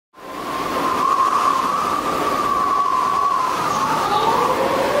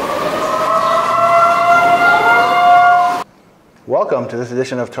welcome to this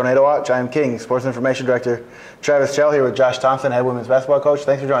edition of Tornado Watch. I am King, Sports Information Director Travis Chell, here with Josh Thompson, head women's basketball coach.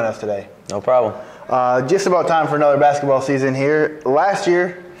 Thanks for joining us today. No problem. Just about time for another basketball season here. Last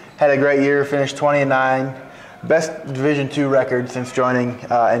year, had a great year, finished 20-9, best Division II record since joining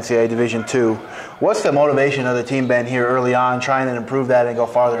NCAA Division II. What's the motivation of the team been here early on, trying to improve that and go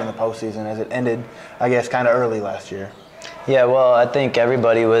farther in the postseason, as it ended, I guess, kind of early last year? Yeah, well, I think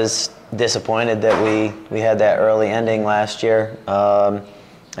everybody was disappointed that we had that early ending last year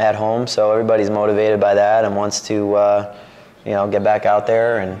at home. So everybody's motivated by that and wants to get back out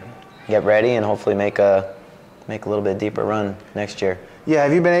there and get ready and hopefully make a little bit deeper run next year. Yeah,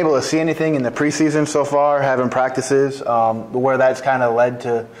 have you been able to see anything in the preseason so far, having practices, where that's kind of led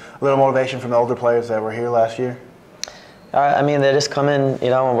to a little motivation from the older players that were here last year? I mean, they're just coming,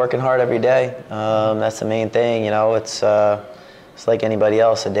 and working hard every day. That's the main thing. It's like anybody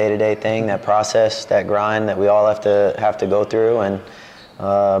else, a day-to-day thing, that process, that grind that we all have to go through, and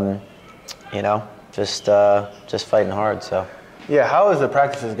just fighting hard. So. Yeah, how has the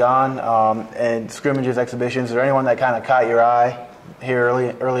practices gone, and scrimmages, exhibitions? Is there anyone that kind of caught your eye here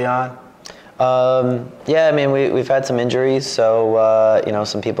early on? Yeah, I mean, we've had some injuries, so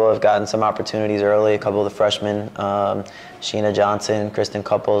some people have gotten some opportunities early. A couple of the freshmen, Sheena Johnson, Kristen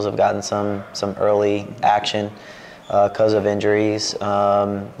Couples, have gotten some early action because of injuries.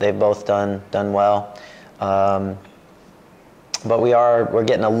 They've both done well, but we're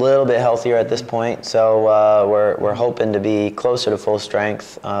getting a little bit healthier at this point. So we're hoping to be closer to full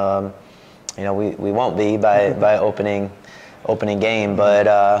strength. We won't be by opening game,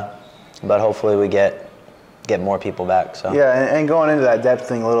 but hopefully we get more people back. So yeah, and going into that depth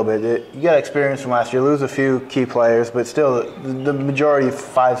thing a little bit, you got experience from last year. Lose a few key players, but still the majority of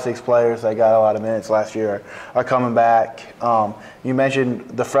 5-6 players that got a lot of minutes last year are coming back. You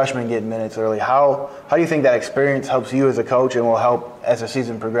mentioned the freshmen getting minutes early. How do you think that experience helps you as a coach and will help as the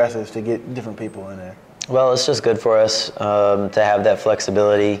season progresses to get different people in there? Well, it's just good for us to have that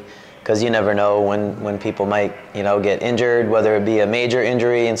flexibility, because you never know when people might get injured, whether it be a major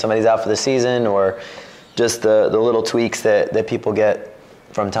injury and somebody's out for the season, or just the little tweaks that people get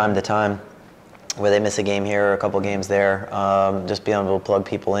from time to time, where they miss a game here or a couple games there. Just being able to plug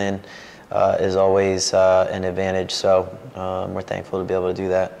people in is always an advantage. So we're thankful to be able to do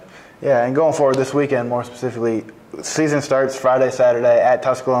that. Yeah, and going forward this weekend, more specifically, season starts Friday, Saturday at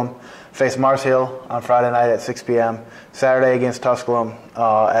Tusculum. Face Mars Hill on Friday night at 6 p.m. Saturday against Tusculum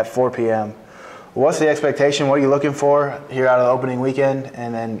at 4 p.m. What's the expectation? What are you looking for here out of the opening weekend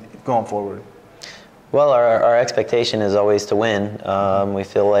and then going forward? Well, our expectation is always to win. We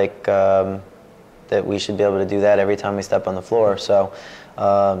feel like that we should be able to do that every time we step on the floor. So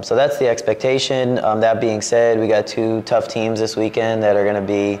that's the expectation. That being said, we got 2 tough teams this weekend that are going to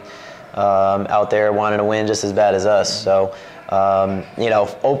be out there wanting to win just as bad as us. So,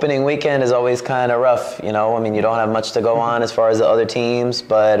 opening weekend is always kind of rough. I mean, you don't have much to go on as far as the other teams,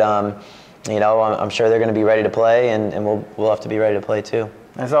 but I'm sure they're going to be ready to play, and we'll have to be ready to play too.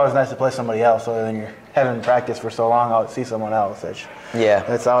 And it's always nice to play somebody else, other than you're having practice for so long. I'll see someone else.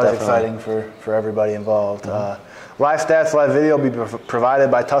 That's always exciting for everybody involved. Mm-hmm. Live stats, live video will be provided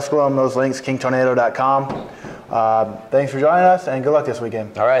by Tusculum. Those links, kingtornado.com. Thanks for joining us, and good luck this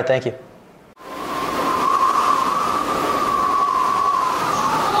weekend. All right, thank you.